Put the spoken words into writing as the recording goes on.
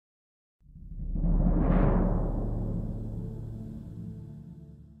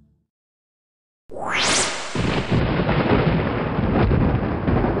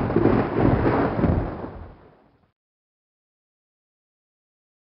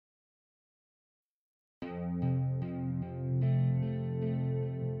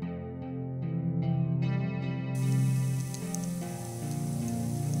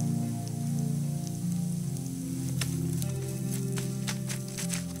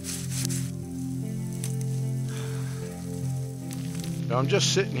Now I'm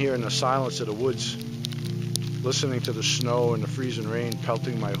just sitting here in the silence of the woods, listening to the snow and the freezing rain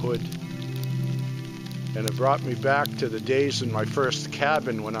pelting my hood. And it brought me back to the days in my first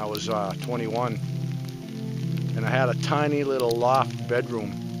cabin when I was 21. And I had a tiny little loft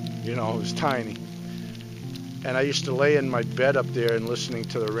bedroom. You know, it was tiny. And I used to lay in my bed up there and listening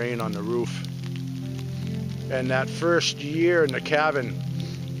to the rain on the roof. And that first year in the cabin,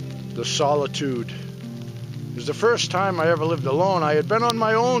 the solitude. It was the first time I ever lived alone. I had been on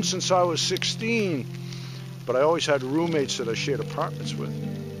my own since I was 16, but I always had roommates that I shared apartments with.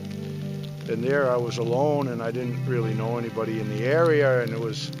 And there I was alone, and I didn't really know anybody in the area, and it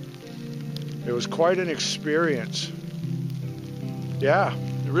was quite an experience. Yeah,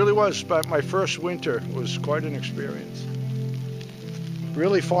 it really was. But my first winter was quite an experience.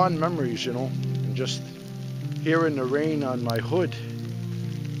 Really fond memories, you know, and just hearing the rain on my hood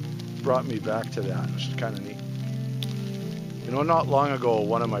brought me back to that. It was kind of neat. You know, not long ago,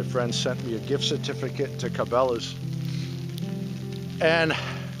 one of my friends sent me a gift certificate to Cabela's, and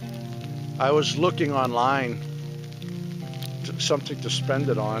I was looking online something to spend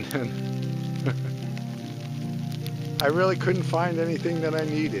it on, and I really couldn't find anything that I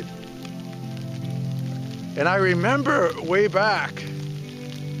needed. And I remember way back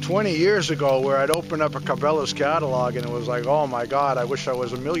 20 years ago where I'd opened up a Cabela's catalog and it was like, oh my God, I wish I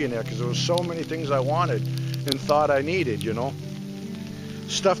was a millionaire, because there was so many things I wanted and thought I needed, you know.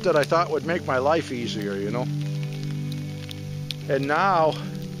 Stuff that I thought would make my life easier, you know. And now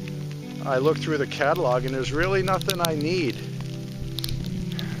I look through the catalog and there's really nothing I need.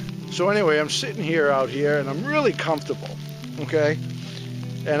 So anyway, I'm sitting here out here and I'm really comfortable, okay?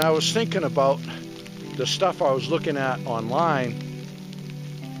 And I was thinking about the stuff I was looking at online,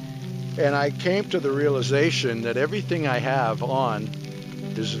 and I came to the realization that everything I have on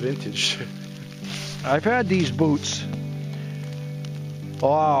is vintage. I've had these boots,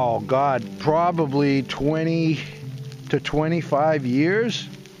 oh God, probably 20 to 25 years.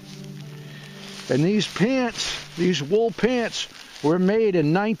 And these pants, these wool pants, were made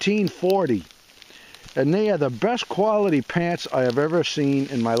in 1940. And they are the best quality pants I have ever seen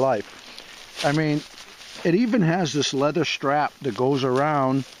in my life. I mean, it even has this leather strap that goes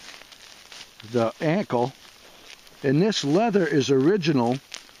around the ankle. And this leather is original,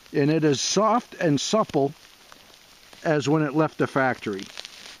 and it is soft and supple as when it left the factory.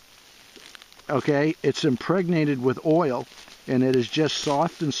 Okay, it's impregnated with oil, and it is just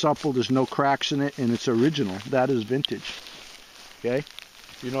soft and supple. There's no cracks in it, and it's original. That is vintage. Okay,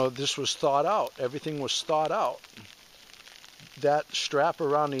 you know, this was thought out. Everything was thought out. That strap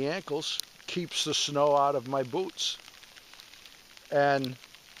around the ankles keeps the snow out of my boots. And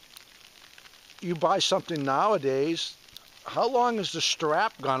you buy something nowadays, how long is the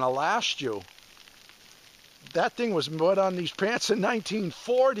strap gonna last you? That thing was put on these pants in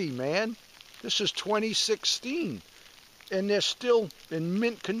 1940, man. This is 2016, and they're still in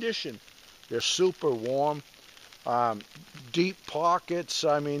mint condition. They're super warm, deep pockets.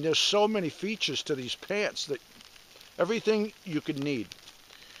 I mean, there's so many features to these pants that everything you could need.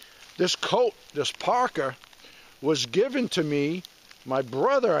 This coat, this parka, was given to me. My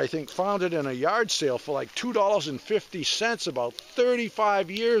brother, I think, found it in a yard sale for like $2.50 about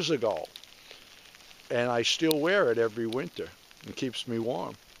 35 years ago. And I still wear it every winter. It keeps me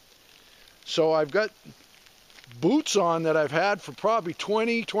warm. So I've got boots on that I've had for probably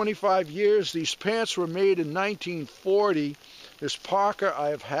 20, 25 years. These pants were made in 1940. This parka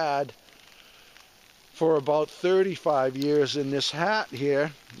I've had for about 35 years. And this hat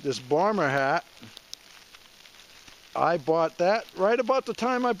here, this bomber hat, I bought that right about the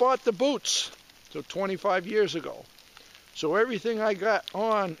time I bought the boots, so 25 years ago. So everything I got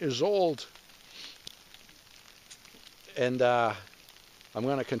on is old, and I'm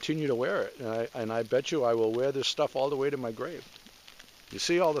going to continue to wear it, and I bet you I will wear this stuff all the way to my grave. You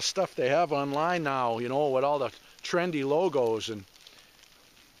see all the stuff they have online now, you know, with all the trendy logos, and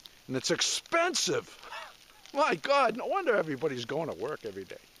it's expensive. My God, no wonder everybody's going to work every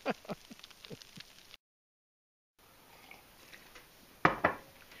day.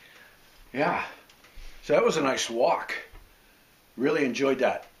 Yeah, so that was a nice walk. Really enjoyed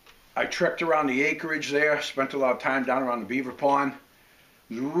that. I trekked around the acreage there, spent a lot of time down around the beaver pond.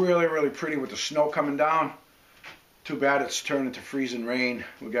 It was really, really pretty with the snow coming down. Too bad it's turned into freezing rain.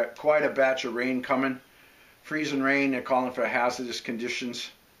 We got quite a batch of rain coming. Freezing rain, they're calling for hazardous conditions.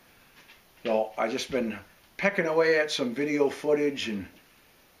 So I just been pecking away at some video footage and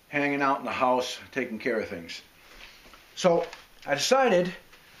hanging out in the house, taking care of things. So I decided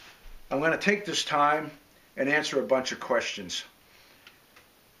I'm going to take this time and answer a bunch of questions.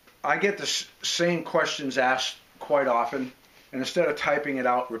 I get the same questions asked quite often, And instead of typing it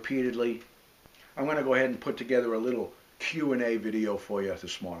out repeatedly, I'm going to go ahead and put together a little Q&A video for you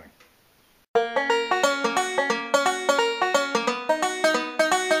this morning. Now,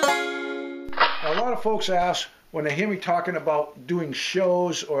 a lot of folks ask, when they hear me talking about doing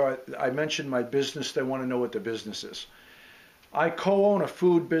shows or I mention my business, they want to know what the business is. I co-own a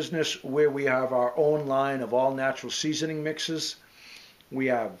food business where we have our own line of all natural seasoning mixes. We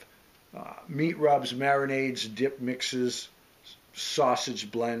have meat rubs, marinades, dip mixes,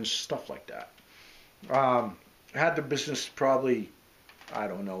 sausage blends, stuff like that. I had the business probably, I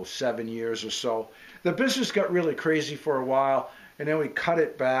don't know, 7 years or so. The business got really crazy for a while, and then we cut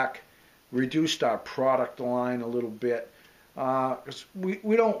it back, reduced our product line a little bit. Because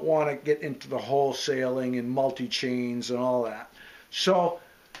we don't want to get into the wholesaling and multi-chains and all that. So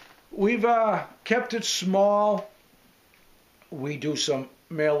we've kept it small. We do some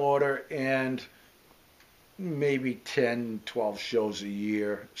mail order and maybe 10, 12 shows a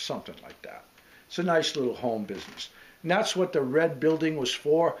year, something like that. It's a nice little home business. And that's what the red building was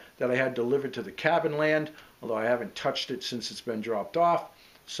for, that I had delivered to the cabin land, although I haven't touched it since it's been dropped off. At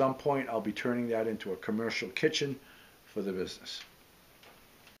some point I'll be turning that into a commercial kitchen for the business.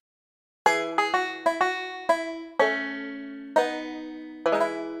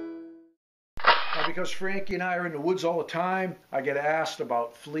 Now, because Frankie and I are in the woods all the time, I get asked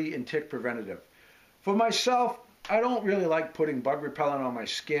about flea and tick preventative. For myself, I don't really like putting bug repellent on my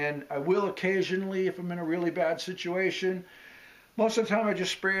skin. I will occasionally if I'm in a really bad situation. Most of the time I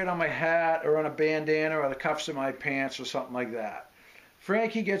just spray it on my hat or on a bandana or the cuffs of my pants or something like that.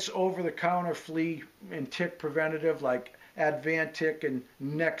 Frankie gets over-the-counter flea and tick preventative like Advantic and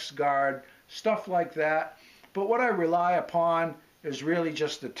NexGuard, stuff like that. But what I rely upon is really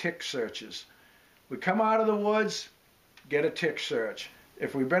just the tick searches. We come out of the woods, get a tick search.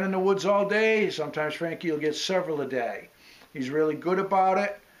 If we've been in the woods all day, sometimes Frankie will get several a day. He's really good about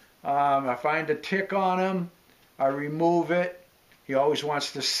it. I find a tick on him, I remove it. He always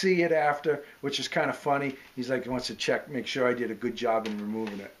wants to see it after, which is kind of funny. He's like, he wants to check, make sure I did a good job in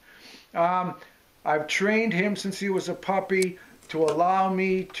removing it. I've trained him since he was a puppy to allow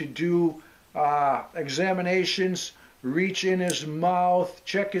me to do examinations, reach in his mouth,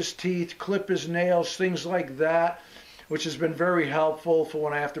 check his teeth, clip his nails, things like that, which has been very helpful for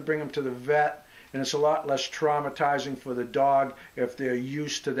when I have to bring him to the vet. And it's a lot less traumatizing for the dog if they're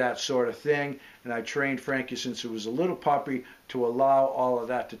used to that sort of thing. And I trained Frankie since he was a little puppy to allow all of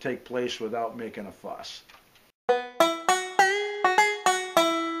that to take place without making a fuss.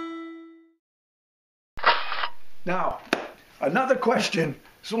 Now, another question,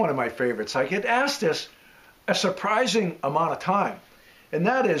 this is one of my favorites. I get asked this a surprising amount of time, and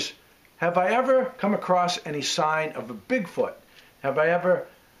that is, have I ever come across any sign of a Bigfoot? Have I ever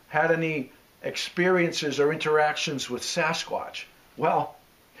had any experiences or interactions with Sasquatch? Well,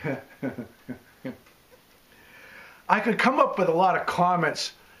 I could come up with a lot of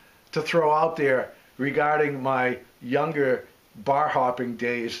comments to throw out there regarding my younger bar hopping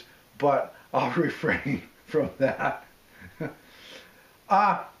days, but I'll refrain from that.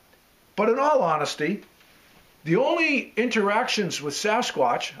 But in all honesty, the only interactions with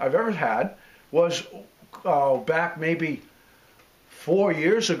Sasquatch I've ever had was back maybe 4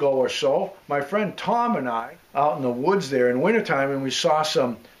 years ago or so. My friend Tom and I out in the woods there in wintertime, and we saw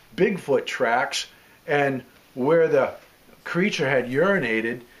some Bigfoot tracks and where the creature had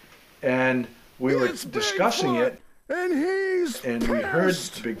urinated, and we were discussing Bigfoot, and we heard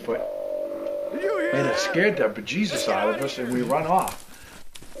Bigfoot, and it scared the bejesus out of us, and we run off.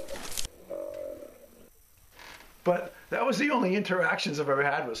 But that was the only interactions I've ever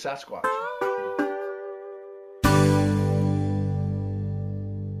had with Sasquatch.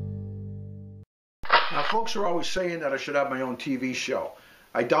 Now, folks are always saying that I should have my own TV show.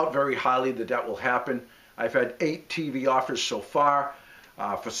 I doubt very highly that that will happen. I've had 8 TV offers so far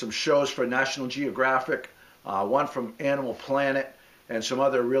for some shows for National Geographic, one from Animal Planet, and some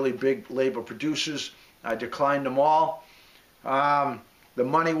other really big label producers. I declined them all. The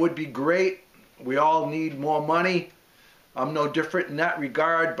money would be great. We all need more money. I'm no different in that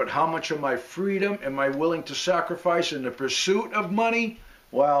regard, but how much of my freedom am I willing to sacrifice in the pursuit of money?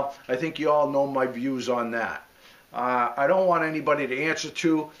 Well, I think you all know my views on that. I don't want anybody to answer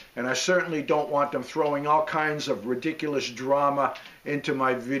to, and I certainly don't want them throwing all kinds of ridiculous drama into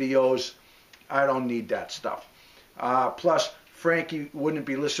my videos. I don't need that stuff. Plus, Frankie wouldn't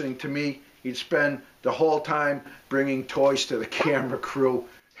be listening to me. He'd spend the whole time bringing toys to the camera crew,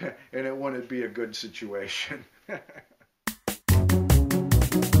 and it wouldn't be a good situation.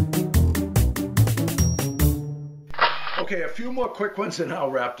 Okay, a few more quick ones and I'll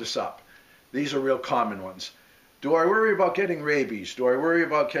wrap this up. These are real common ones. Do I worry about getting rabies? Do I worry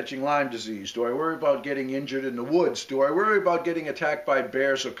about catching Lyme disease? Do I worry about getting injured in the woods? Do I worry about getting attacked by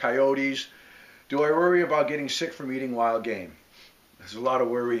bears or coyotes? Do I worry about getting sick from eating wild game? There's a lot of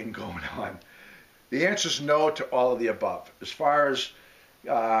worrying going on. The answer is no to all of the above. As far as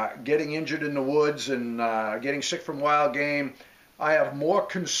getting injured in the woods and getting sick from wild game, I have more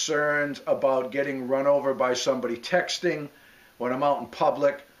concerns about getting run over by somebody texting when I'm out in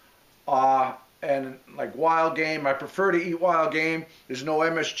public. And like wild game, I prefer to eat wild game. There's no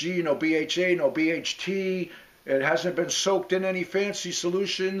MSG, no BHA, no BHT. It hasn't been soaked in any fancy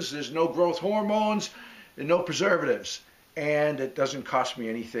solutions. There's no growth hormones and no preservatives. And it doesn't cost me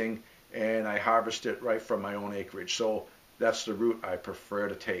anything. And I harvest it right from my own acreage. So that's the route I prefer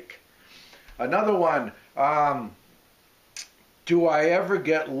to take. Another one, do I ever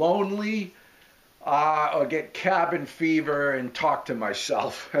get lonely or get cabin fever and talk to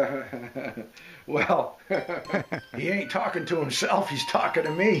myself? Well, he ain't talking to himself, he's talking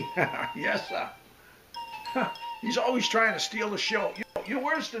to me. Yes, sir. He's always trying to steal the show. You're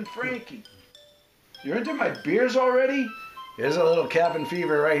worse than Frankie. You're into my beers already? Here's a little cabin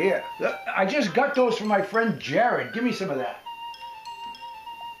fever right here. I just got those from my friend Jared. Give me some of that.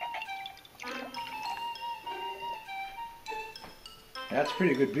 That's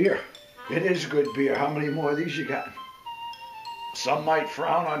pretty good beer. It is good beer. How many more of these you got? Some might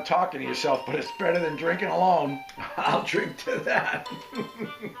frown on talking to yourself, but it's better than drinking alone. I'll drink to that.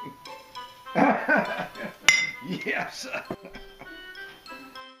 Yes.